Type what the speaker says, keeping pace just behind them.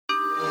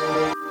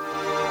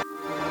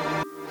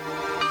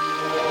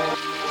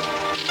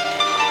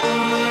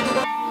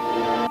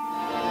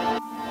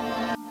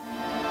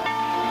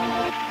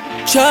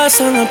Just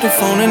hung up the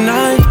phone and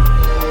I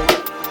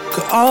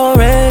could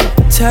already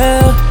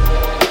tell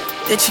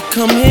that you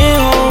come here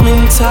home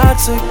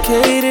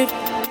intoxicated.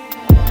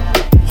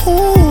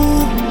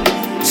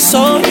 Ooh,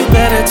 so you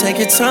better take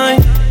your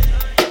time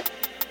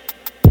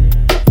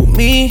with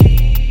me,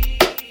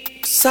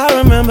 'cause I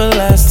remember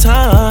last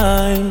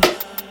time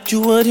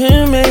you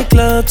wouldn't make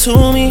love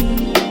to me,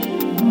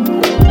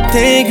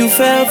 then you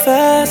fell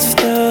fast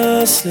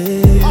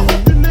asleep.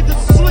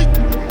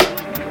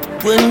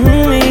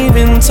 Wouldn't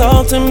even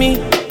talk to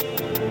me.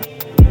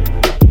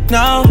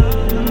 No.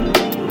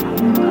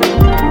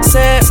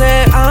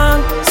 Said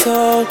I'm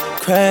so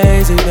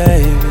crazy,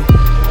 baby.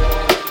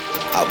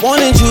 I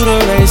wanted you to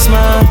raise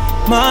my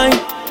mind.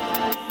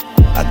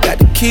 I got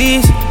the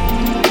keys.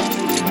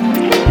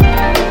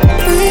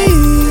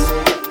 Please,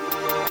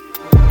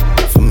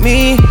 for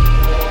me,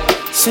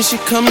 since you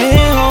coming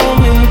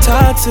home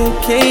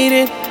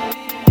intoxicated.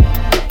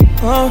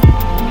 Oh,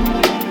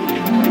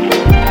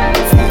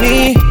 for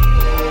me.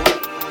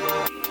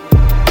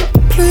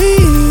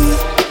 Please,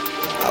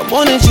 I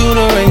wanted you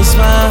to raise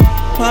my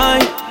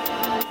mind.